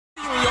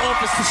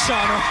Memphis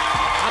Tashana.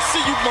 I see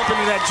you bumping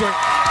to that joint.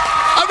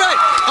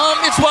 All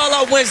right, it's Wild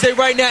Out Wednesday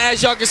right now.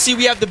 As y'all can see,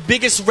 we have the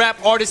biggest rap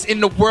artist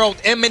in the world.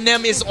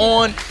 Eminem is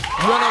on 106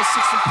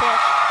 in Park.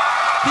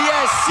 He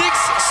has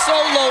 6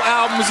 solo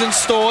albums in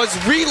stores.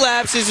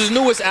 Relapse is his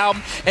newest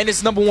album, and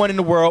it's #1 in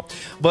the world.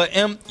 But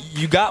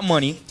you got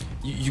money,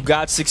 you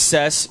got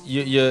success.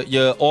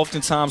 You're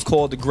oftentimes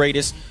called the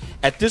greatest.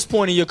 At this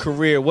point in your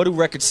career, what do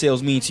record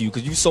sales mean to you?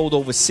 Because you sold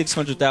over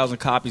 600,000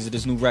 copies of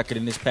this new record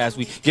in this past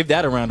week. Give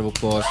that a round of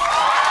applause.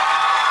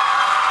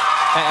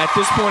 At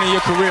this point in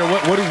your career,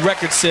 what do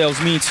record sales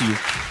mean to you?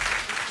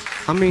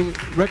 I mean,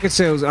 record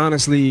sales,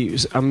 honestly,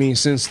 I mean,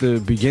 since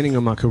the beginning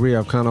of my career,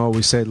 I've kind of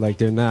always said, like,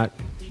 they're not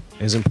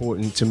as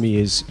important to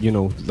me as, you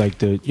know, like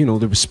the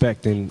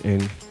respect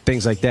and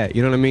things like that.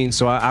 You know what I mean?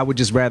 So I would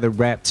just rather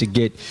rap to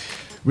get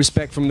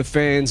respect from the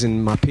fans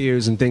and my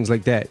peers and things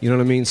like that. You know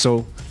what I mean?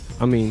 So,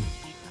 I mean,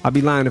 I'd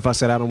be lying if I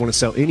said I don't want to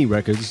sell any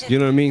records. You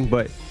know what I mean?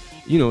 But,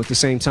 you know, at the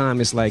same time,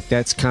 it's like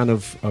that's kind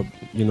of,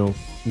 you know,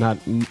 not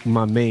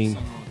my main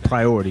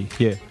priority.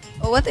 Yeah.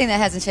 Well, one thing that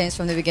hasn't changed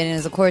from the beginning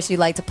is, of course, you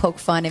like to poke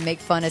fun and make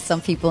fun of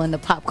some people in the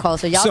pop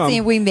culture. Y'all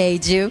seen We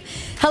Made You.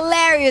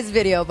 Hilarious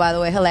video, by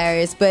the way,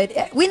 hilarious. But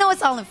we know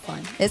it's all in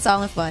fun. It's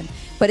all in fun.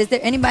 But is there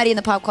anybody in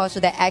the pop culture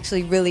that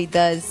actually really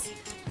does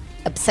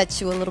upset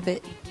you a little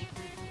bit?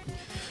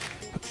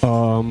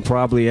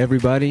 Probably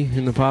everybody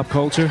in the pop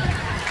culture.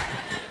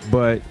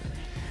 But,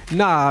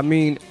 nah, I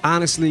mean,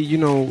 honestly, you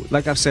know,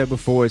 like I've said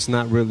before, it's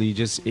not really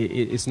just,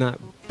 it's not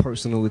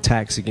personal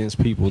attacks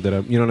against people that are,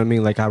 you know what I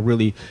mean? Like, I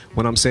really,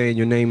 when I'm saying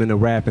your name in a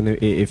rap and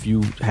if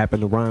you happen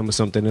to rhyme or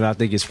something that I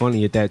think is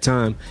funny at that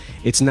time,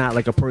 it's not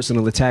like a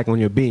personal attack on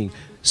your being.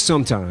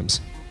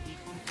 Sometimes.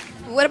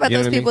 What about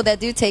those people that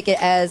do take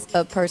it as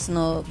a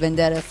personal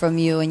vendetta from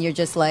you and you're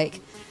just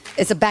like,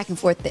 it's a back and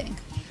forth thing?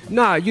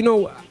 Nah, you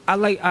know,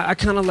 I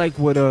kind of like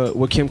what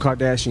Kim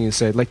Kardashian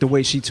said, like the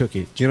way she took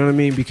it. You know what I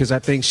mean? Because I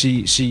think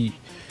she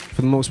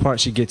for the most part,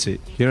 she gets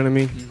it. You know what I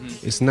mean?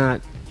 Mm-hmm. It's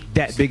not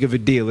that big of a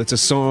deal. It's a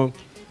song,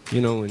 you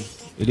know, and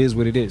it is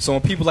what it is. So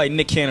when people like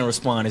Nick Cannon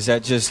respond, is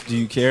that just, do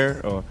you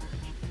care? Or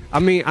I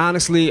mean,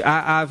 honestly,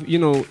 I've, you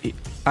know,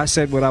 I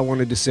said what I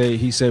wanted to say.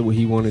 He said what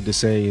he wanted to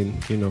say,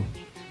 and, you know,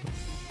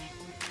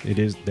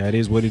 that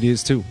is what it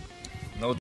is too.